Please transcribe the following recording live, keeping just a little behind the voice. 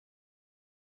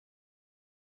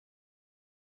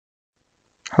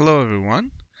Hello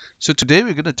everyone. So today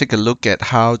we're going to take a look at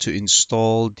how to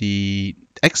install the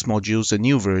X modules, the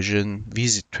new version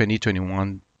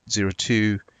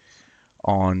v2021.2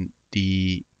 on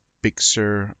the Big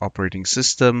Sur operating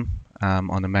system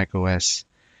on the macOS.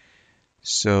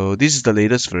 So this is the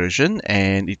latest version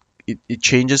and it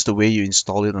changes the way you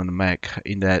install it on the Mac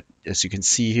in that, as you can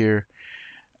see here,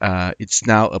 it's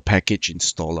now a package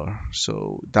installer.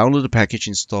 So download the package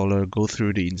installer, go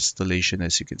through the installation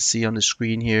as you can see on the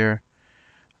screen here.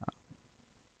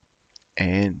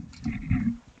 And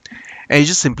it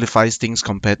just simplifies things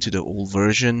compared to the old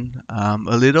version a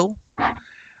little.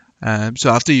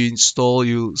 So after you install,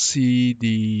 you'll see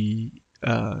the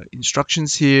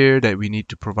instructions here that we need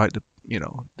to provide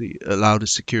allow the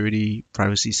security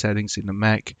privacy settings in the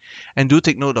Mac, and do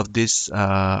take note of this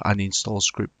uninstall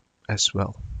script as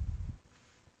well.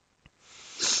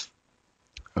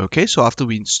 Okay, so after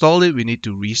we install it, we need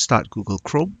to restart Google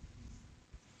Chrome.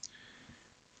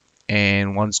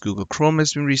 And once Google Chrome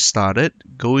has been restarted,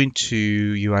 go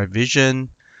into UI.Vision,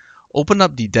 open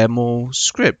up the demo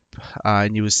script,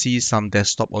 and you will see some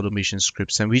desktop automation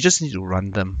scripts, and we just need to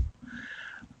run them.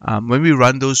 When we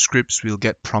run those scripts, we'll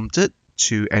get prompted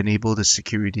to enable the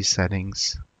security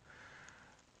settings.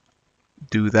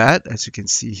 Do that, as you can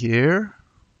see here.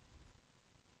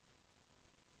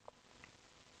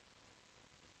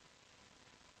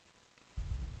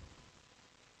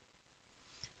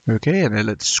 Okay, and then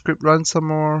let the script run some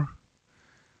more.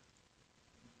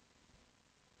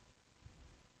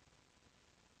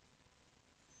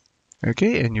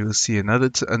 Okay, and you will see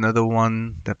another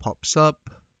one that pops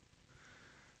up.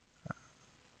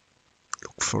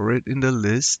 Look for it in the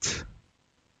list.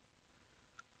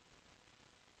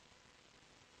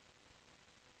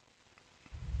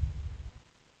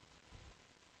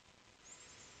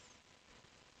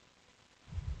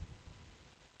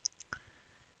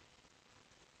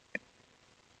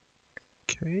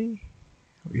 Okay,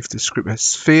 if the script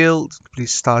has failed,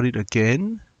 please start it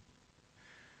again.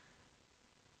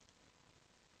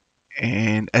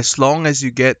 And as long as you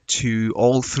get to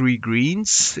all three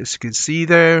greens, as you can see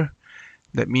there,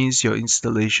 that means your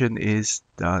installation is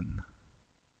done.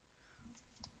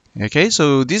 Okay,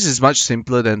 so this is much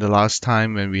simpler than the last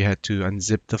time when we had to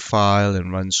unzip the file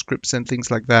and run scripts and things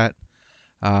like that.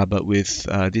 But with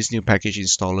this new package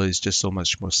installer, it's just so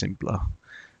much more simpler.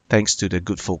 Thanks to the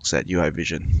good folks at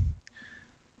UI.Vision.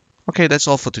 Okay, that's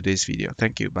all for today's video.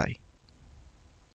 Thank you. Bye.